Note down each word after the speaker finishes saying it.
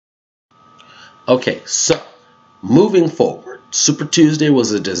Okay, so moving forward, Super Tuesday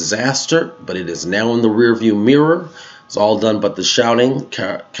was a disaster, but it is now in the rearview mirror. It's all done but the shouting.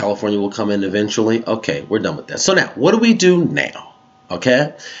 California will come in eventually. Okay, we're done with that. So now, what do we do now?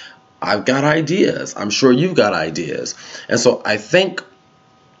 Okay, I've got ideas. I'm sure you've got ideas. And so I think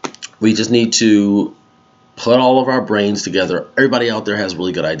we just need to put all of our brains together. Everybody out there has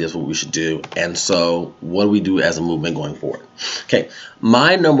really good ideas what we should do. And so what do we do as a movement going forward? Okay,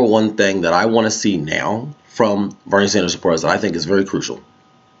 my number one thing that I want to see now from Bernie Sanders supporters that I think is very crucial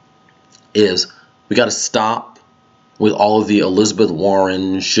is we got to stop with all of the Elizabeth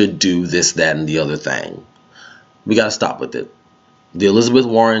Warren should do this, that, and the other thing. We got to stop with it. The Elizabeth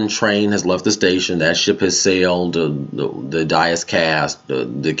Warren train has left the station. That ship has sailed. The die is cast.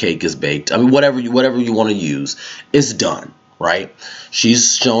 The cake is baked. I mean, whatever you want to use, it's done, right?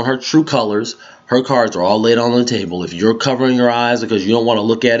 She's shown her true colors. Her cards are all laid on the table. If you're covering your eyes because you don't want to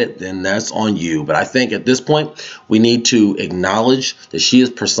look at it, then that's on you. But I think at this point, we need to acknowledge that she is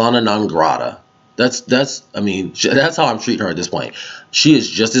persona non grata. That's how I'm treating her at this point. She is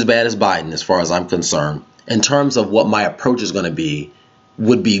just as bad as Biden as far as I'm concerned, in terms of what my approach is going to be,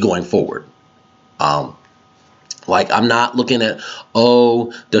 would be going forward. Like, I'm not looking at,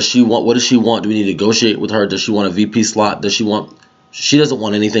 oh, does she want, what does she want? Do we need to negotiate with her? Does she want a VP slot? She doesn't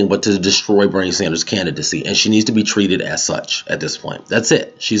want anything but to destroy Bernie Sanders' candidacy, and she needs to be treated as such at this point. That's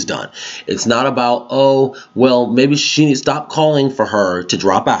it. She's done. It's not about, oh, well, maybe she needs to stop calling for her to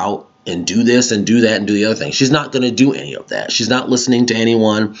drop out and do this and do that and do the other thing. She's not going to do any of that. She's not listening to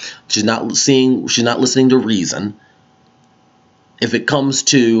anyone. She's not listening to reason. If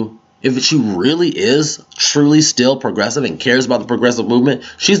she really is truly still progressive and cares about the progressive movement,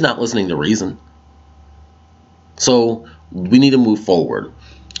 she's not listening to reason. So we need to move forward.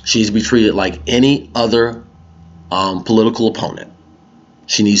 She needs to be treated like any other political opponent.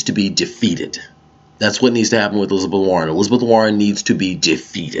 She needs to be defeated. That's what needs to happen with Elizabeth Warren. Elizabeth Warren needs to be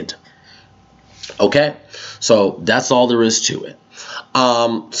defeated. Okay, so that's all there is to it.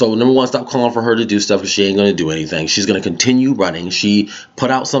 So number one, stop calling for her to do stuff because she ain't going to do anything. She's going to continue running. She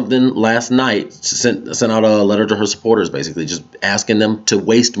put out something last night, sent out a letter to her supporters, basically just asking them to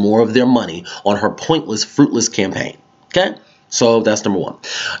waste more of their money on her pointless, fruitless campaign. Okay, so that's number one.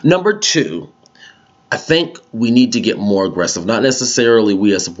 Number two, I think we need to get more aggressive. Not necessarily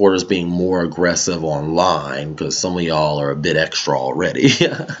we as supporters being more aggressive online, because some of y'all are a bit extra already.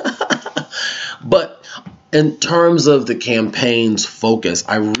 But in terms of the campaign's focus,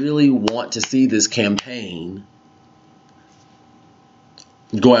 I really want to see this campaign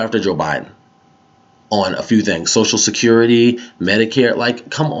go after Joe Biden on a few things. Social Security, Medicare,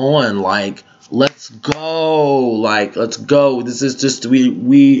 like, come on, like, let's go. Like, let's go. This is just,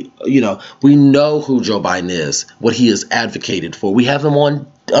 we know who Joe Biden is, what he has advocated for. We have him on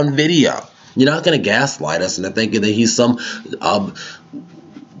video. You're not going to gaslight us into thinking that he's some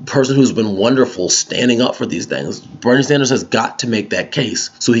person who's been wonderful standing up for these things. Bernie Sanders has got to make that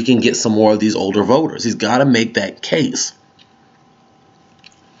case so he can get some more of these older voters. He's got to make that case.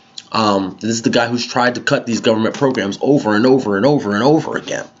 This is the guy who's tried to cut these government programs over and over and over and over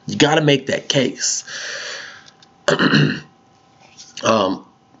again. You got to make that case.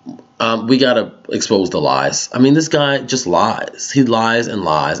 We got to expose the lies. I mean, this guy just lies. He lies and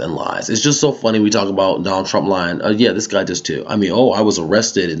lies and lies. It's just so funny. We talk about Donald Trump lying. Yeah, this guy does too. I mean, oh, I was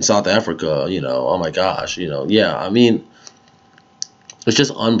arrested in South Africa. Oh my gosh. Yeah, I mean, it's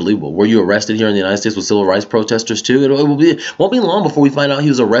just unbelievable. Were you arrested here in the United States with civil rights protesters too? It won't be long before we find out he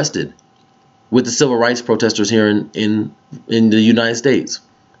was arrested with the civil rights protesters here in the United States.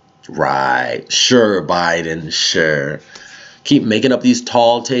 Right. Sure, Biden. Sure. Keep making up these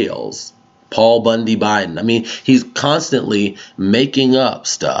tall tales. Paul Bundy Biden. I mean, he's constantly making up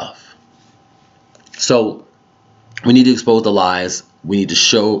stuff. So we need to expose the lies. We need to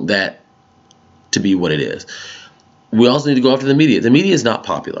show that to be what it is. We also need to go after the media. The media is not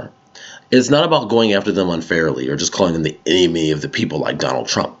popular. It's not about going after them unfairly or just calling them the enemy of the people like Donald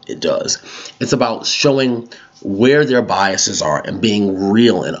Trump. It does. It's about showing where their biases are and being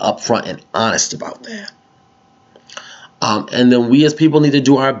real and upfront and honest about that. And then we as people need to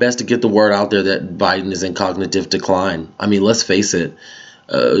do our best to get the word out there that Biden is in cognitive decline. I mean, let's face it.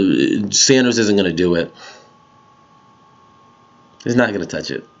 Sanders isn't going to do it. He's not going to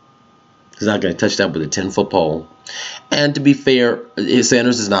touch it. He's not going to touch that with a 10-foot pole. And to be fair,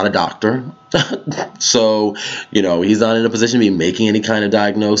 Sanders is not a doctor. So, he's not in a position to be making any kind of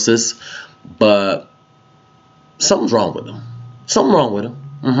diagnosis. But something's wrong with him. Something wrong with him.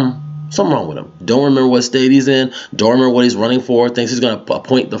 Something wrong with him. Don't remember what state he's in. Don't remember what he's running for. Thinks he's going to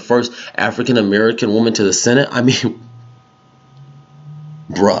appoint the first African-American woman to the Senate. I mean,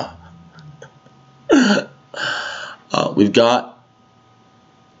 bruh. we've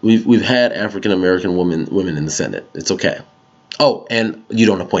had African American women in the Senate. It's okay. Oh, and you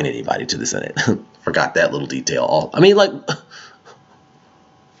don't appoint anybody to the Senate. Forgot that little detail. I mean, like,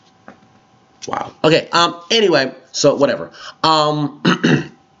 wow. Okay. Anyway, so whatever.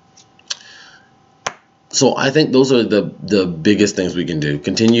 So I think those are the biggest things we can do.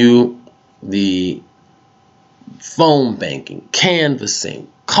 Continue the phone banking, canvassing,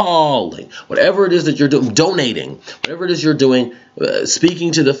 calling, whatever it is that you're doing, donating, whatever it is you're doing,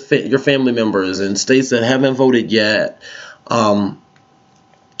 speaking to your family members in states that haven't voted yet,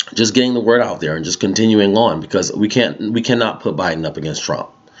 just getting the word out there and just continuing on, because we cannot put Biden up against Trump.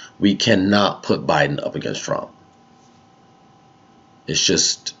 We cannot put Biden up against Trump. It's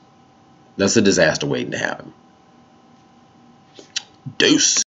just, that's a disaster waiting to happen. Deuce.